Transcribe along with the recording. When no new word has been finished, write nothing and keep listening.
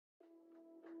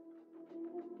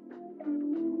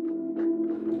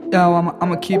Yo,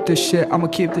 I'ma keep this shit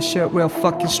real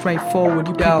fucking straightforward.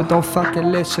 You people don't fucking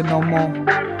listen no more.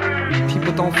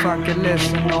 People don't fucking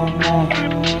listen no more.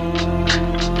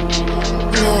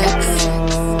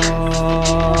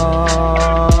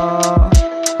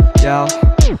 Yo.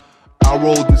 I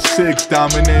rolled the 6,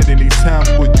 dominating the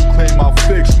tempo. You claim I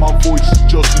fixed, my voice is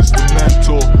just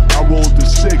instrumental. I rolled the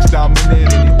 6,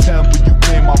 dominating the tempo. You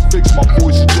claim I fixed, my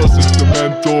voice is just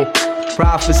instrumental.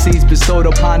 Prophecies bestowed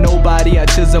upon nobody. I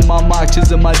chisel my mark,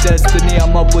 chisel my destiny.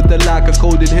 I'm up with the lock of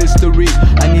coded history.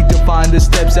 I need to find the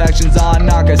steps, actions on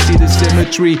knock. I see the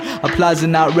symmetry. Applause are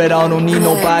not read, I don't need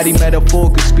nobody.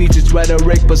 Metaphorical speech is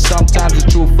rhetoric, but sometimes the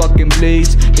truth fucking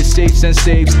bleeds. It shapes and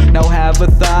saves. Now have a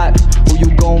thought. Who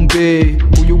you gon' be?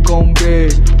 Who you gon' be?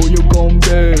 Who you gon'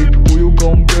 be? Who you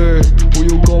gon' be? Who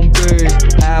you gon' be?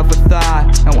 Have a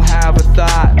thought. Now have a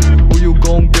thought. Who you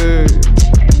gon' be?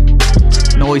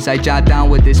 Noise I jot down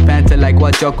with this pen to like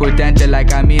what your credential.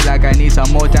 Like I need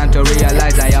some more time to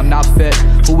realize I am not fit.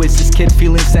 Who is this kid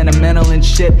feeling sentimental and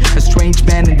shit? A strange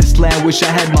man in this land, wish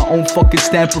I had my own fucking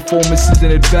stand. Performances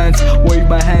in advance, wave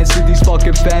my hands to these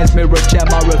fucking fans. Mirror chant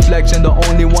my reflection, the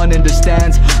only one in the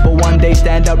stands. But one day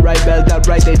stand up right, belt up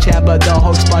right. They chant but the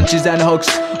hooks, punches and hooks.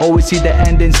 Always see the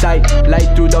end in sight,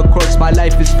 light through the crooks. My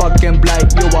life is fucking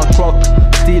blight, you are crook.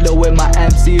 Stealer with my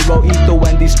M0, Etho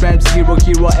and these Rams hero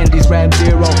and these Rams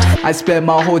zero. I spent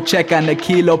my whole check on the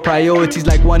kilo. Priorities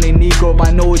like one in Negro.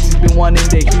 My notice been one in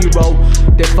the hero.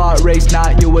 They fought race,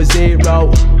 not you a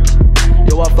zero.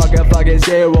 You a fucking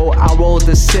zero. I rolled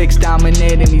the 6,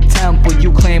 dominating the tempo.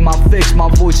 You claim I fixed, my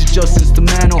voice is just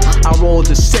instrumental. I rolled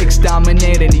the 6,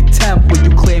 dominating the tempo.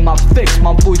 You claim I fixed,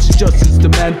 my voice is just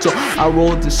instrumental. I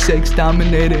rolled the 6,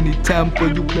 dominating the tempo.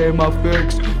 You claim I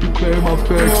fixed, you claim I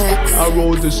fixed. I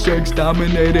rolled the 6,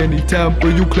 dominating the tempo.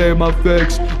 You claim I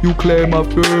fixed, you claim I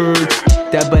fixed.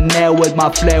 Debonair with my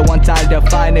flair, once I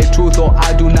define a truth or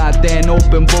I do not dare. An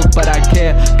open book but I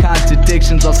care.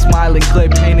 Contradictions are smiling clear,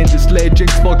 painting this layer.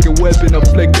 Jinx fucking weapon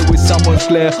afflicted with someone's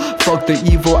glare. Fuck the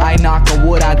evil, I knock on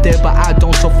wood out there, but I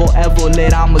don't, so forever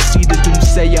late. I'ma see the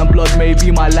doomsday and blood may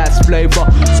be my last flavor.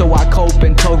 So I cope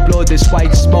and talk, blow this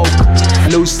white smoke.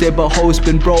 Lucid but hoes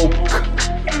been broke.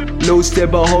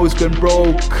 Lucid but hoes been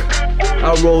broke.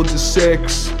 I rolled the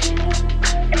 6.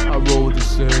 I rolled the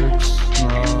 6.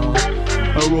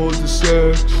 I rolled the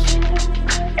 6.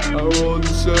 I rolled the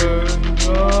 6.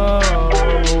 I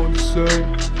rolled the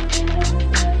 6.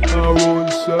 I rolled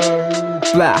the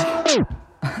 6. Blah.